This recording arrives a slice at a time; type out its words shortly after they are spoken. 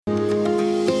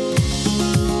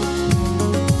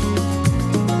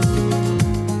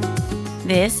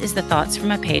This is the Thoughts from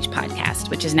a Page podcast,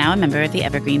 which is now a member of the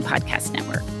Evergreen Podcast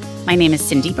Network. My name is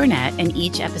Cindy Burnett, and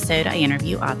each episode I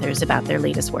interview authors about their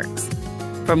latest works.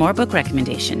 For more book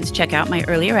recommendations, check out my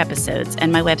earlier episodes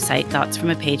and my website,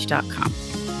 thoughtsfromapage.com.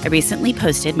 I recently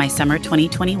posted my summer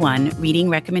 2021 reading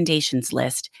recommendations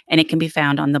list, and it can be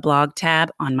found on the blog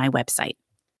tab on my website.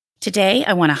 Today,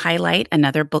 I want to highlight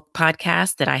another book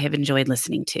podcast that I have enjoyed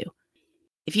listening to.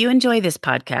 If you enjoy this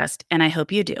podcast, and I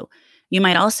hope you do, you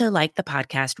might also like the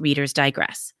podcast Readers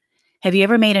Digress. Have you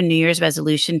ever made a New Year's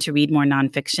resolution to read more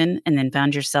nonfiction and then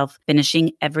found yourself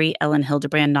finishing every Ellen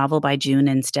Hildebrand novel by June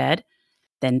instead?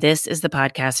 Then this is the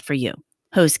podcast for you.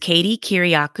 Hosts Katie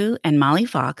Kiriakou and Molly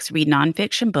Fox read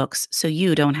nonfiction books so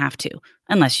you don't have to,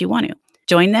 unless you want to.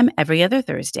 Join them every other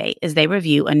Thursday as they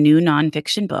review a new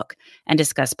nonfiction book and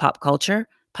discuss pop culture,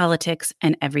 politics,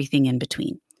 and everything in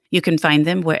between. You can find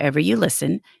them wherever you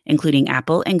listen, including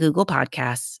Apple and Google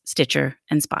Podcasts, Stitcher,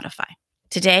 and Spotify.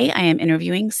 Today, I am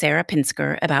interviewing Sarah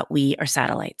Pinsker about We Are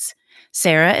Satellites.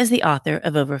 Sarah is the author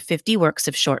of over 50 works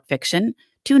of short fiction,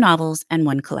 2 novels, and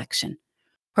 1 collection.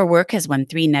 Her work has won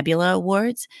 3 Nebula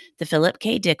Awards, the Philip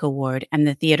K. Dick Award, and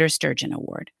the Theodore Sturgeon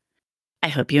Award. I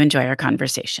hope you enjoy our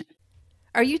conversation.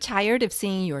 Are you tired of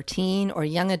seeing your teen or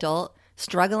young adult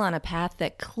struggle on a path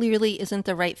that clearly isn't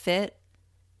the right fit?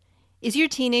 Is your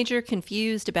teenager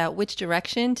confused about which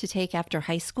direction to take after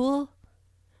high school?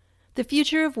 The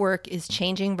future of work is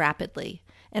changing rapidly,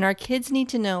 and our kids need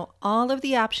to know all of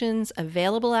the options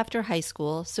available after high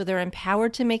school so they're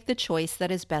empowered to make the choice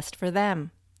that is best for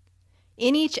them.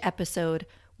 In each episode,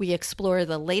 we explore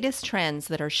the latest trends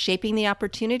that are shaping the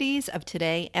opportunities of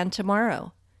today and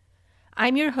tomorrow.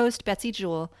 I'm your host, Betsy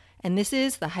Jewell, and this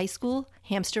is the High School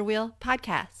Hamster Wheel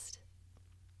Podcast.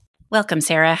 Welcome,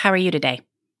 Sarah. How are you today?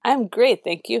 I'm great,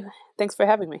 thank you. Thanks for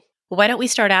having me. Why don't we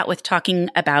start out with talking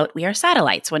about We Are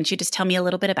Satellites? Why don't you just tell me a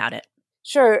little bit about it?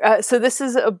 Sure. So this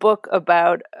is a book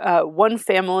about one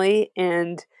family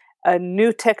and a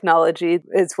new technology.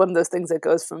 It's one of those things that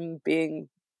goes from being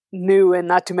new and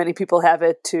not too many people have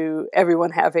it to everyone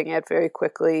having it very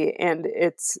quickly. And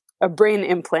it's a brain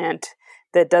implant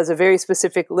that does a very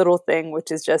specific little thing,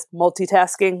 which is just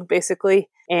multitasking, basically.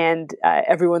 And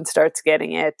everyone starts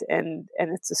getting it. And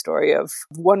it's a story of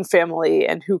one family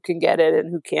and who can get it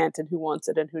and who can't and who wants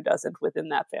it and who doesn't within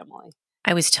that family.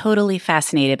 I was totally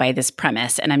fascinated by this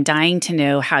premise, and I'm dying to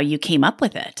know how you came up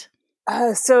with it.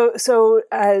 So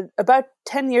about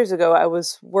 10 years ago, I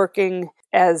was working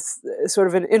as sort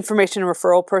of an information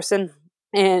referral person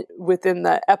and within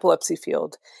the epilepsy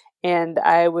field. And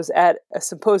I was at a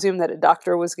symposium that a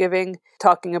doctor was giving,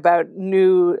 talking about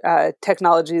new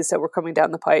technologies that were coming down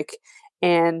the pike.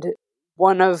 And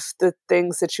one of the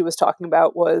things that she was talking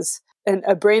about was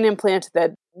a brain implant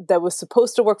that was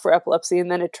supposed to work for epilepsy, and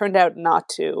then it turned out not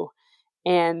to.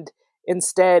 And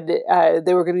instead,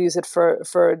 they were going to use it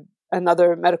for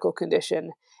another medical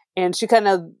condition. And she kind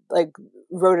of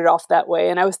wrote it off that way.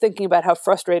 And I was thinking about how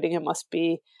frustrating it must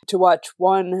be to watch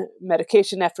one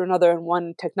medication after another and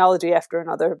one technology after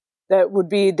another that would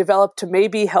be developed to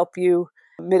maybe help you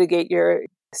mitigate your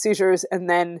seizures. And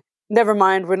then, never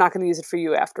mind, we're not going to use it for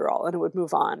you after all. And it would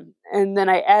move on. And then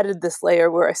I added this layer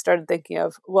where I started thinking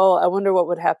of, well, I wonder what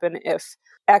would happen if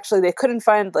actually they couldn't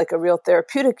find a real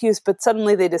therapeutic use, but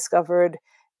suddenly they discovered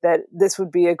that this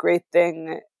would be a great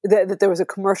thing, that there was a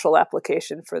commercial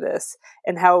application for this,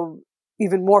 and how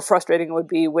even more frustrating it would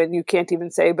be when you can't even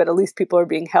say, but at least people are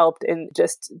being helped, and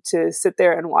just to sit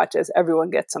there and watch as everyone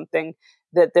gets something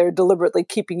that they're deliberately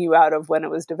keeping you out of when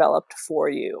it was developed for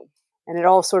you. And it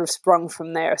all sort of sprung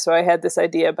from there. So I had this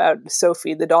idea about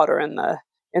Sophie, the daughter in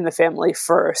the family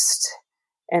first,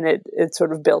 and it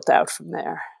sort of built out from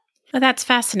there. Well, that's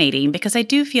fascinating because I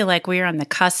do feel like we're on the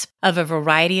cusp of a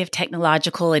variety of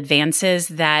technological advances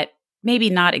that maybe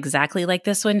not exactly like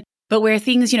this one, but where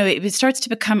things, it starts to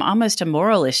become almost a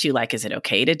moral issue. Like, is it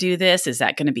okay to do this? Is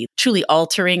that going to be truly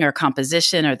altering our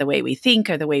composition or the way we think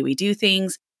or the way we do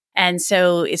things? And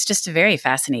so it's just a very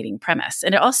fascinating premise.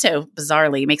 And it also,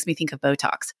 bizarrely, makes me think of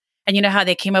Botox. And you know how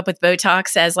they came up with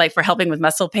Botox as for helping with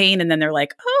muscle pain? And then they're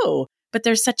like, oh, but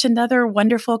there's such another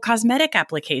wonderful cosmetic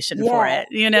application for it,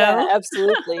 Yeah,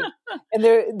 absolutely. And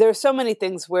there's so many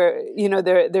things where,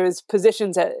 there's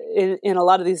positions in a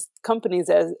lot of these companies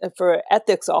for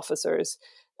ethics officers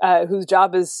whose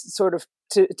job is sort of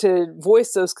to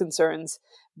voice those concerns.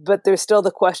 But there's still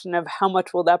the question of how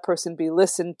much will that person be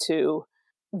listened to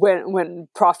when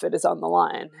profit is on the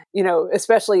line,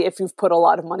 especially if you've put a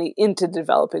lot of money into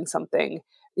developing something.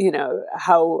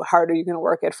 How hard are you going to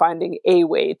work at finding a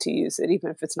way to use it, even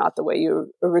if it's not the way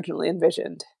you originally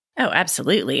envisioned? Oh,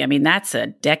 absolutely. I mean, that's a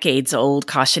decades old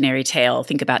cautionary tale.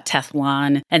 Think about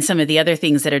Teflon and some of the other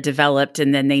things that are developed.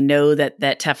 And then they know that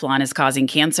Teflon is causing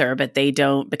cancer, but they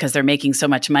don't, because they're making so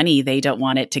much money, they don't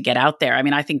want it to get out there. I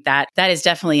mean, I think that is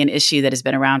definitely an issue that has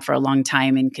been around for a long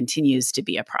time and continues to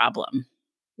be a problem.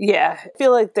 Yeah. I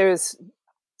feel like there's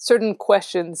certain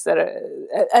questions that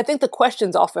I think the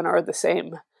questions often are the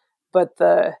same, but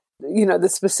the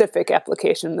specific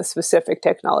application, the specific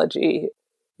technology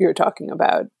you're talking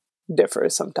about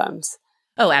differs sometimes.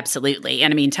 Oh, absolutely.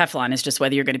 And I mean, Teflon is just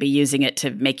whether you're going to be using it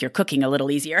to make your cooking a little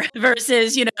easier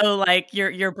versus, like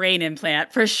your brain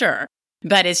implant, for sure.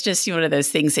 But it's just one of those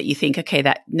things that you think, okay,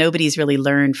 that nobody's really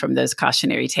learned from those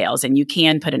cautionary tales. And you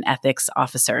can put an ethics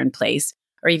officer in place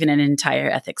or even an entire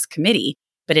ethics committee,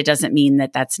 but it doesn't mean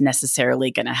that that's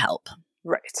necessarily going to help.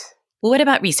 Right. Well, what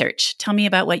about research? Tell me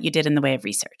about what you did in the way of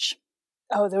research.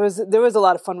 Oh, there was a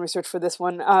lot of fun research for this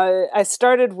one. I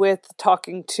started with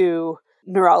talking to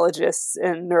neurologists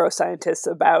and neuroscientists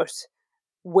about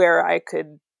where I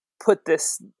could put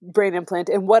this brain implant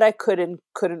and what I could and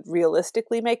couldn't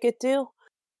realistically make it do.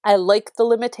 I like the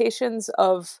limitations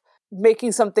of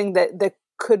making something that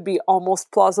could be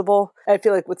almost plausible. I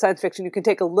feel like with science fiction, you can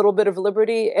take a little bit of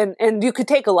liberty and you could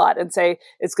take a lot and say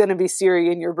it's going to be Siri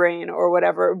in your brain or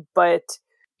whatever. But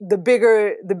the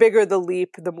bigger the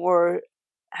leap, the more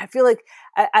I feel like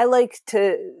I like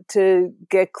to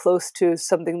get close to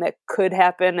something that could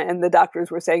happen. And the doctors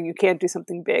were saying, you can't do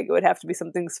something big. It would have to be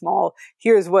something small.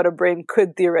 Here's what a brain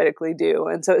could theoretically do.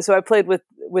 And so I played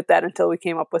with that until we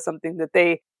came up with something that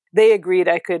they agreed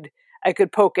I could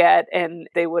poke at and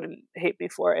they wouldn't hate me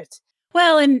for it.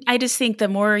 Well, and I just think the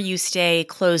more you stay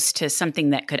close to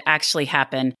something that could actually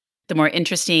happen, the more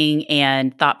interesting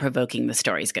and thought-provoking the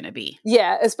story is going to be.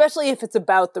 Yeah, especially if it's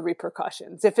about the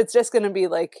repercussions. If it's just going to be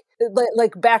like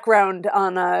background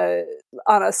on a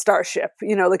starship,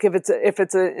 like if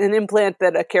it's an implant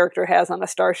that a character has on a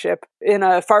starship in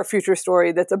a far future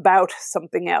story that's about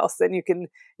something else, then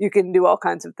you can do all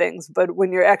kinds of things. But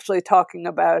when you're actually talking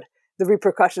about the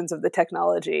repercussions of the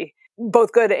technology,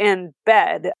 both good and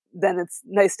bad, then it's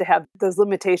nice to have those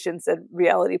limitations that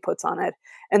reality puts on it.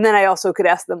 And then I also could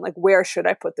ask them, like, where should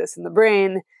I put this in the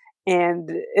brain? And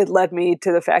it led me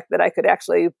to the fact that I could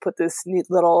actually put this neat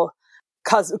little,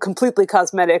 completely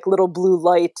cosmetic little blue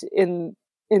light in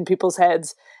people's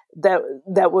heads that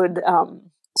would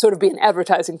sort of be an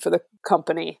advertising for the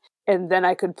company. And then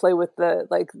I could play with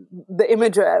the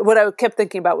image. What I kept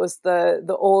thinking about was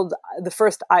the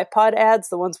first iPod ads,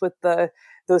 the ones with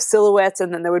those silhouettes,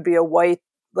 and then there would be a white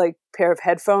pair of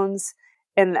headphones.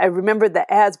 And I remembered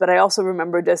the ads, but I also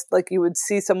remember just you would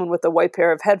see someone with a white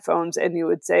pair of headphones, and you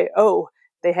would say, "Oh,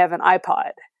 they have an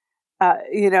iPod,"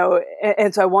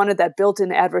 And so I wanted that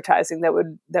built-in advertising that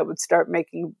would start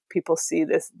making people see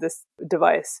this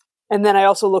device. And then I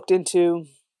also looked into,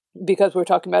 because we're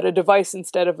talking about a device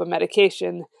instead of a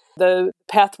medication, the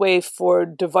pathway for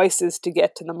devices to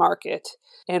get to the market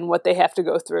and what they have to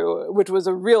go through, which was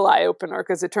a real eye-opener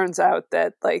because it turns out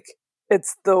that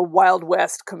it's the Wild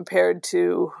West compared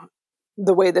to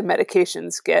the way the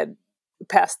medications get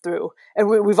passed through. And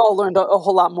we've all learned a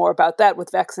whole lot more about that with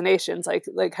vaccinations,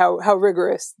 like how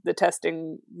rigorous the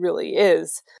testing really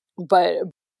is. But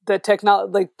the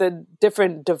technology, the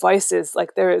different devices,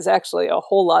 there is actually a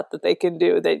whole lot that they can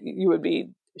do that you would be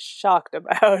shocked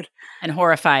about. And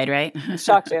horrified, right?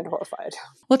 Shocked and horrified.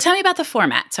 Well, tell me about the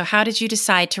format. So how did you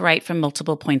decide to write from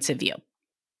multiple points of view?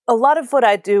 A lot of what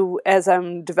I do as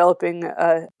I'm developing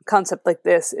a concept like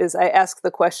this is I ask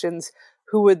the questions,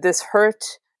 who would this hurt?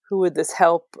 Who would this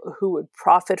help? Who would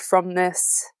profit from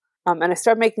this? And I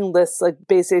start making lists,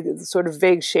 basic sort of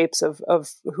vague shapes of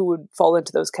who would fall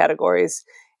into those categories.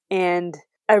 And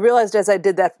I realized as I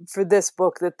did that for this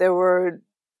book that there were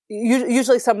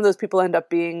usually some of those people end up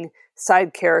being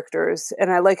side characters.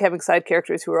 And I like having side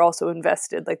characters who are also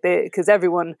invested, because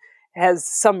everyone has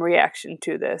some reaction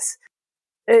to this.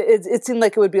 It seemed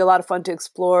like it would be a lot of fun to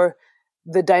explore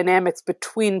the dynamics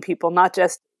between people, not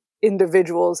just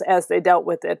individuals as they dealt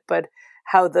with it, but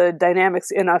how the dynamics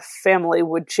in a family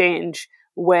would change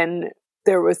when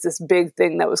there was this big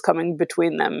thing that was coming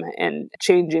between them and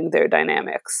changing their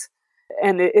dynamics.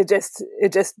 And it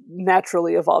just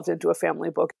naturally evolved into a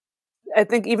family book. I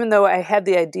think even though I had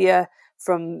the idea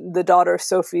from the daughter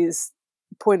Sophie's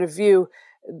point of view,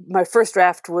 my first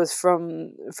draft was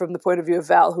from the point of view of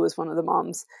Val, who was one of the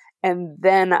moms. And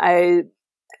then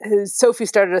Sophie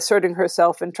started asserting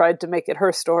herself and tried to make it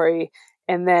her story.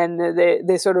 And then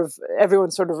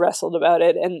everyone sort of wrestled about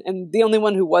it. And the only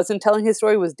one who wasn't telling his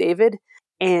story was David.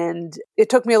 And it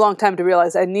took me a long time to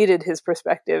realize I needed his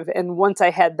perspective. And once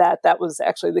I had that was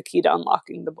actually the key to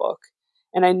unlocking the book.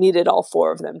 And I needed all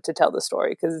four of them to tell the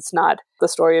story, because it's not the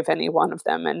story of any one of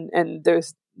them. And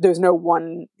there's no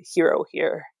one hero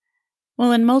here.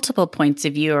 Well, and multiple points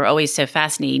of view are always so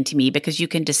fascinating to me, because you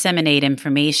can disseminate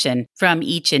information from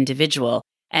each individual,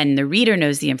 and the reader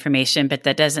knows the information, but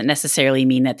that doesn't necessarily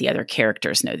mean that the other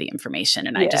characters know the information.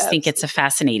 And I just think it's a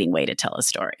fascinating way to tell a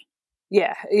story.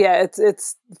 Yeah,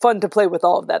 it's fun to play with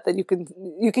all of that you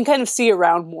can kind of see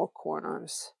around more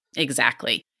corners.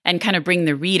 Exactly. And kind of bring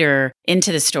the reader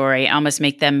into the story, almost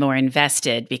make them more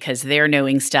invested, because they're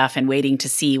knowing stuff and waiting to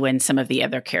see when some of the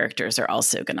other characters are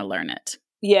also going to learn it.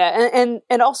 Yeah,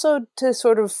 and also to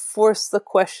sort of force the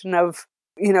question of,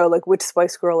 like, which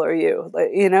Spice Girl are you? Like,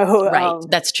 Right.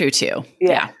 That's true too.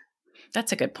 Yeah.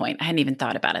 That's a good point. I hadn't even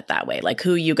thought about it that way. Like,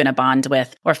 who are you going to bond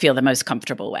with or feel the most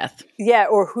comfortable with? Yeah,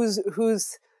 or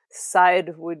whose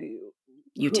side would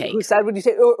you take? Whose side would you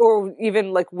take? Or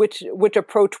even like which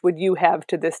approach would you have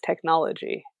to this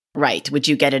technology? Right. Would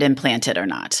you get it implanted or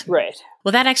not? Right.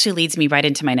 Well, that actually leads me right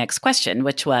into my next question,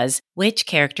 which was, which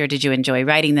character did you enjoy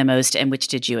writing the most, and which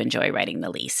did you enjoy writing the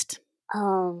least?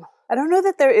 I don't know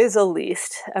that there is a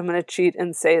least. I'm going to cheat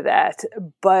and say that,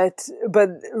 but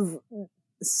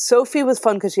Sophie was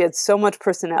fun because she had so much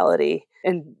personality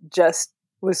and just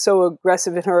was so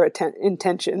aggressive in her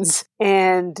intentions.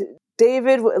 And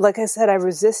David, like I said, I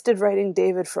resisted writing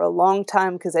David for a long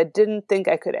time because I didn't think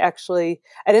I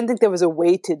didn't think there was a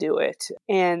way to do it.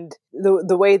 And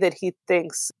the way that he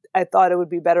thinks, I thought it would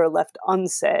be better left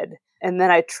unsaid. And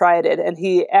then I tried it, and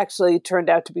he actually turned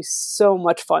out to be so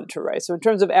much fun to write. So in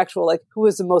terms of actual, like, who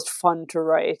was the most fun to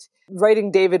write?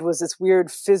 Writing David was this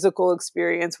weird physical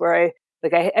experience where I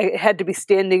had to be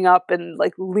standing up and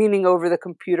like leaning over the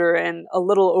computer and a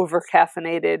little over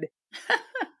caffeinated.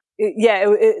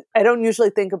 I don't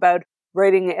usually think about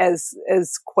writing as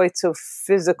quite so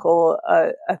physical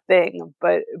a thing,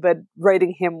 but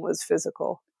writing him was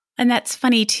physical. And that's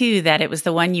funny too, that it was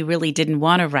the one you really didn't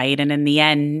want to write, and in the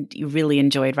end, you really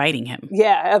enjoyed writing him.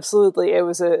 Yeah, absolutely. It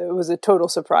was a total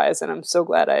surprise, and I'm so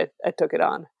glad I took it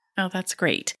on. Oh, that's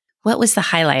great. What was the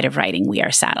highlight of writing We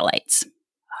Are Satellites?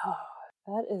 Oh,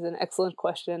 that is an excellent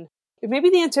question. Maybe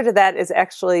the answer to that is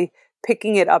actually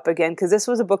picking it up again, because this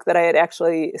was a book that I had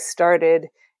actually started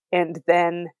and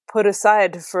then put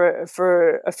aside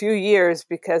for a few years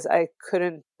because I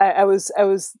couldn't. I was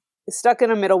stuck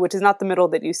in a middle, which is not the middle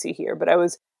that you see here, but I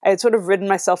had sort of ridden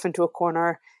myself into a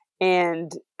corner,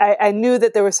 and I knew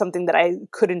that there was something that I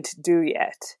couldn't do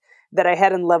yet, that I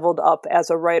hadn't leveled up as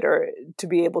a writer to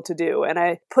be able to do. And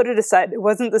I put it aside. It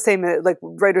wasn't the same, like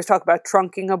writers talk about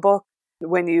trunking a book,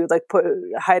 when you like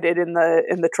hide it in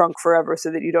the trunk forever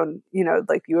so that you don't,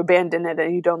 like you abandon it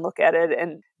and you don't look at it.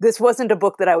 And this wasn't a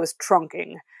book that I was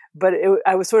trunking, but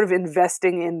I was sort of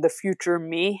investing in the future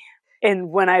me.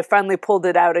 And when I finally pulled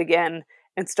it out again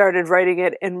and started writing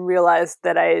it and realized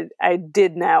that I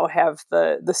did now have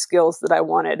the skills that I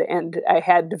wanted, and I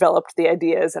had developed the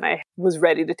ideas, and I was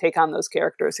ready to take on those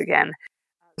characters again.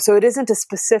 So it isn't a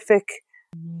specific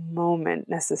moment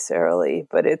necessarily,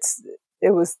 but it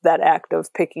was that act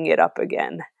of picking it up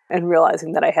again and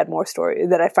realizing that I had more story,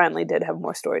 that I finally did have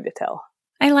more story to tell.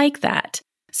 I like that.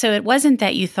 So it wasn't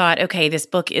that you thought, okay, this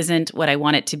book isn't what I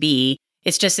want it to be.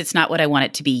 It's just, it's not what I want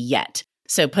it to be yet.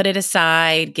 So put it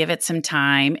aside, give it some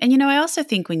time. And, I also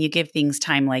think when you give things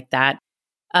time like that,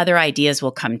 other ideas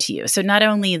will come to you. So not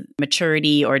only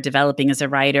maturity or developing as a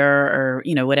writer or,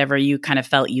 whatever you kind of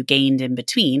felt you gained in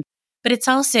between, but it's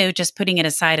also just putting it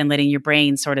aside and letting your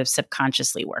brain sort of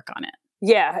subconsciously work on it.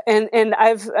 Yeah. And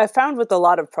I've found with a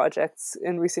lot of projects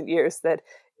in recent years that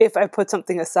if I put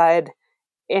something aside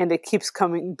and it keeps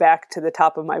coming back to the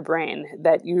top of my brain,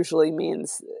 that usually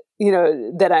means,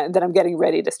 that I'm getting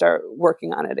ready to start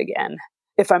working on it again.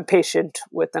 If I'm patient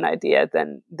with an idea,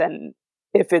 then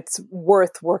if it's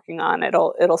worth working on,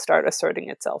 it'll start asserting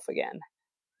itself again.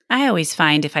 I always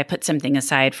find if I put something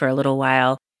aside for a little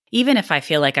while, even if I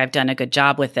feel like I've done a good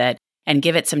job with it and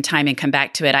give it some time and come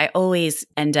back to it, I always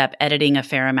end up editing a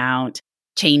fair amount,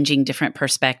 changing different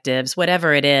perspectives,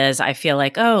 whatever it is. I feel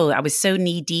like, I was so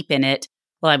knee deep in it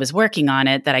while I was working on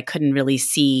it that I couldn't really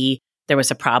see there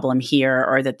was a problem here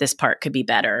or that this part could be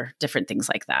better, different things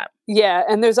like that. Yeah.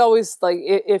 And there's always like,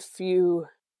 if you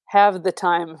have the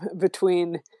time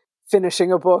between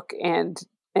finishing a book and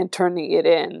turning it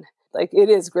in, like it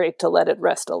is great to let it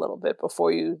rest a little bit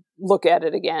before you look at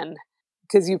it again,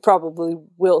 because you probably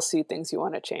will see things you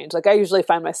want to change. Like I usually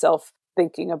find myself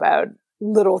thinking about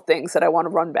little things that I want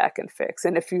to run back and fix.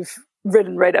 And if you've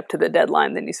written right up to the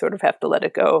deadline, then you sort of have to let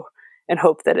it go and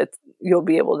hope that you'll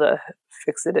be able to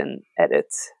fix it in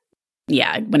edits.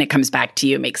 Yeah, when it comes back to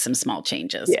you, make some small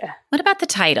changes. Yeah. What about the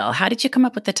title? How did you come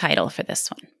up with the title for this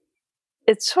one?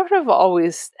 It sort of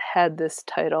always had this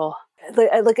title.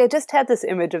 Like I just had this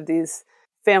image of these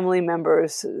family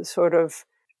members sort of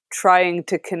trying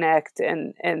to connect,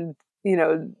 and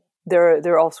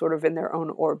they're all sort of in their own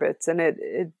orbits, and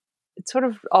it sort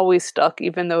of always stuck,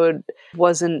 even though it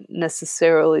wasn't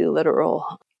necessarily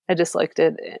literal. I just liked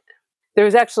it. There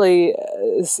was actually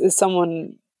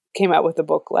someone came out with a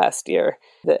book last year.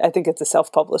 I think it's a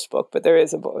self-published book, but there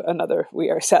is another We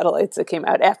Are Satellites that came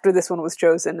out after this one was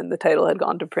chosen and the title had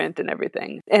gone to print and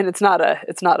everything. And it's not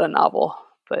a novel,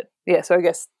 but yeah. So I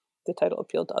guess the title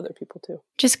appealed to other people too.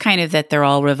 Just kind of that they're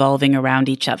all revolving around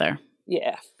each other.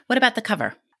 Yeah. What about the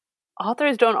cover?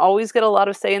 Authors don't always get a lot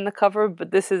of say in the cover,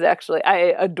 but this is actually,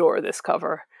 I adore this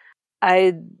cover.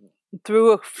 I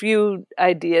threw a few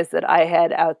ideas that I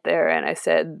had out there and I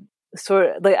said,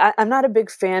 I'm not a big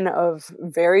fan of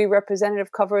very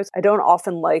representative covers. I don't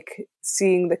often like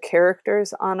seeing the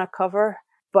characters on a cover,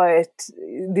 but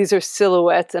these are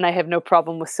silhouettes and I have no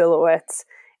problem with silhouettes.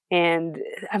 And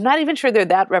I'm not even sure they're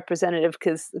that representative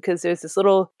because there's this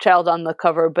little child on the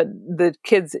cover, but the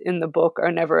kids in the book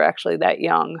are never actually that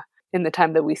young in the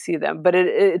time that we see them. But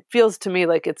it feels to me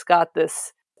like it's got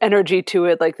this energy to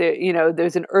it, like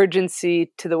there's an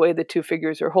urgency to the way the two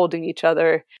figures are holding each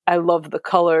other. I love the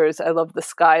colors. I love the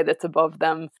sky that's above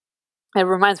them. It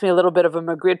reminds me a little bit of a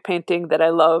Magritte painting that I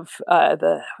love,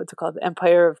 what's it called? The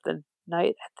Empire of the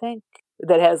Night, I think,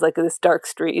 that has like this dark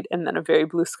street and then a very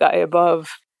blue sky above.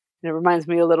 And it reminds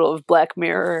me a little of Black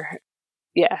Mirror.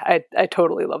 Yeah, I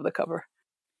totally love the cover.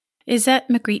 Is that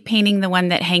Magritte painting the one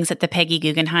that hangs at the Peggy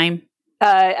Guggenheim?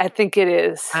 I think it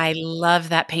is. I love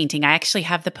that painting. I actually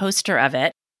have the poster of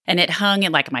it, and it hung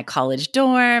in like my college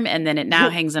dorm, and then it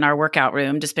now hangs in our workout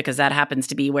room just because that happens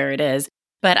to be where it is.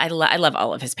 But I love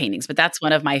all of his paintings, but that's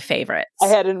one of my favorites. I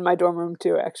had it in my dorm room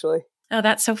too, actually. Oh,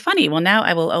 that's so funny. Well, now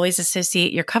I will always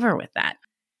associate your cover with that.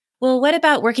 Well, what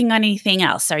about working on anything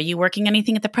else? Are you working on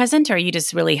anything at the present, or are you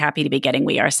just really happy to be getting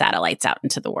We Are Satellites out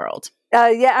into the world?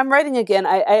 Yeah, I'm writing again.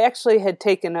 I actually had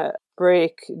taken a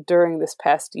break during this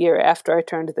past year after I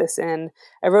turned this in.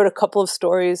 I wrote a couple of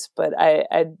stories, but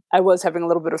I was having a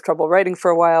little bit of trouble writing for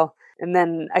a while. And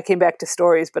then I came back to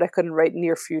stories, but I couldn't write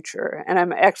near future. And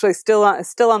I'm actually still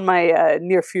on my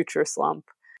near future slump,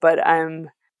 but I'm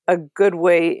a good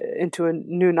way into a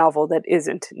new novel that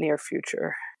isn't near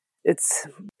future. It's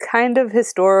kind of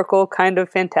historical, kind of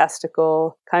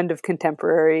fantastical, kind of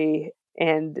contemporary,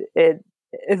 and it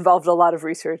involved a lot of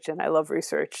research, and I love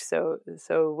research. So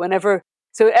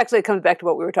actually it comes back to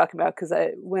what we were talking about, because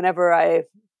whenever I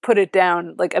put it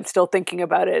down, like I'm still thinking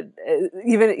about it,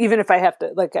 even if I have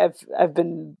to, like I've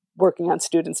been working on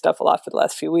student stuff a lot for the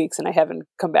last few weeks and I haven't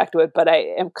come back to it, but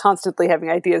I am constantly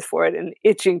having ideas for it and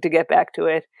itching to get back to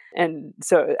it. And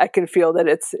so I can feel that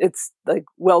it's like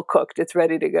well cooked. It's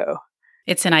ready to go.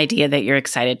 It's an idea that you're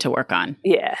excited to work on.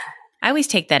 Yeah. I always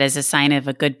take that as a sign of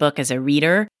a good book as a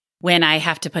reader when I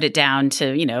have to put it down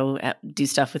to, do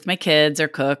stuff with my kids or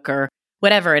cook or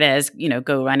whatever it is,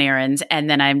 go run errands. And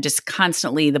then I'm just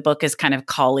constantly, the book is kind of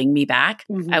calling me back.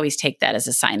 Mm-hmm. I always take that as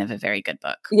a sign of a very good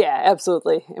book. Yeah,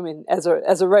 absolutely. I mean, as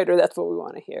a writer, that's what we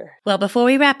want to hear. Well, before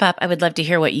we wrap up, I would love to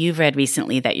hear what you've read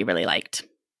recently that you really liked.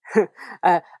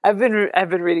 I've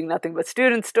been reading nothing but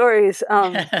student stories,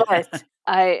 but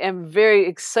I am very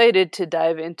excited to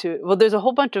dive into. Well, there's a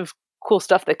whole bunch of cool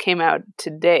stuff that came out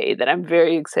today that I'm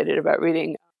very excited about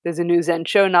reading. There's a new Zen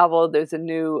Cho novel. There's a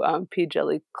new P.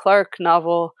 Djeli Clark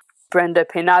novel. Brenda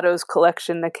Peinato's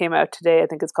collection that came out today. I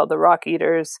think it's called The Rock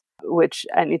Eaters, which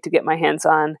I need to get my hands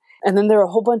on. And then there are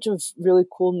a whole bunch of really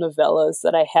cool novellas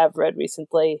that I have read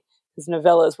recently. Because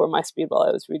novellas were my speed while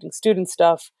I was reading student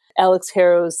stuff. Alex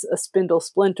Harrow's A Spindle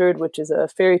Splintered, which is a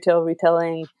fairy tale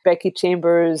retelling. Becky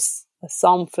Chambers' A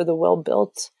Psalm for the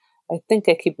Well-Built. I think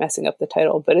I keep messing up the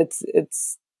title, but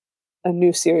it's a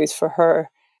new series for her.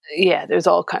 Yeah, there's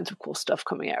all kinds of cool stuff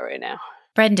coming out right now.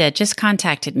 Brenda just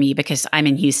contacted me because I'm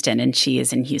in Houston and she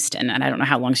is in Houston, and I don't know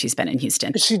how long she's been in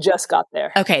Houston. She just got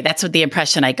there. Okay, that's what the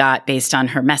impression I got based on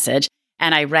her message.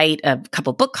 And I write a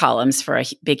couple book columns for a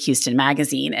big Houston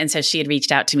magazine. And so she had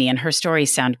reached out to me and her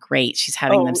stories sound great. She's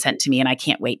having them sent to me and I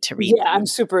can't wait to read them. I'm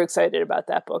super excited about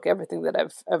that book. Everything that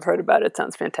I've heard about it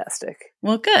sounds fantastic.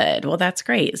 Well, good. Well, that's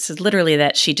great. This is literally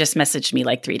that she just messaged me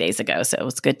like 3 days ago. So it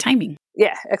was good timing.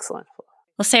 Yeah, excellent.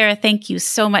 Well, Sarah, thank you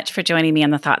so much for joining me on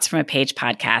the Thoughts from a Page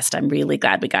podcast. I'm really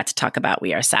glad we got to talk about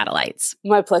We Are Satellites.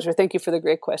 My pleasure. Thank you for the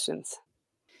great questions.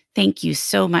 Thank you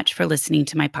so much for listening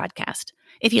to my podcast.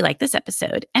 If you liked this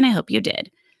episode, and I hope you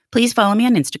did, please follow me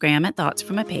on Instagram at Thoughts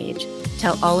from a Page.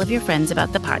 Tell all of your friends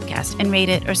about the podcast and rate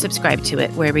it or subscribe to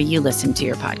it wherever you listen to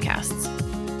your podcasts.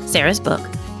 Sarah's book,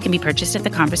 can be purchased at the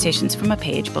Conversations from a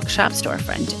Page bookshop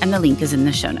storefront, and the link is in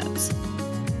the show notes.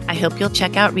 I hope you'll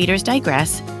check out Readers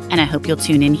Digress, and I hope you'll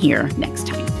tune in here next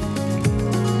time.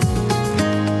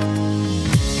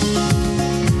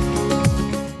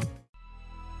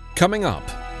 Coming up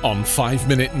on 5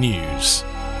 Minute News,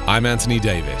 I'm Anthony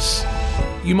Davis.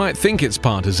 You might think it's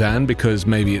partisan because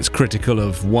maybe it's critical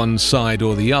of one side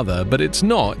or the other, but it's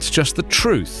not. It's just the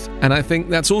truth. And I think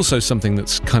that's also something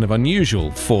that's kind of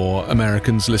unusual for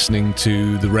Americans listening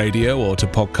to the radio or to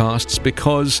podcasts,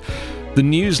 because the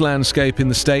news landscape in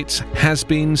the States has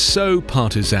been so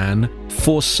partisan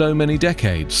for so many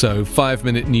decades. So 5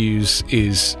 Minute News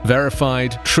is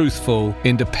verified, truthful,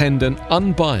 independent,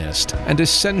 unbiased, and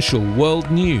essential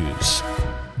world news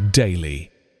daily.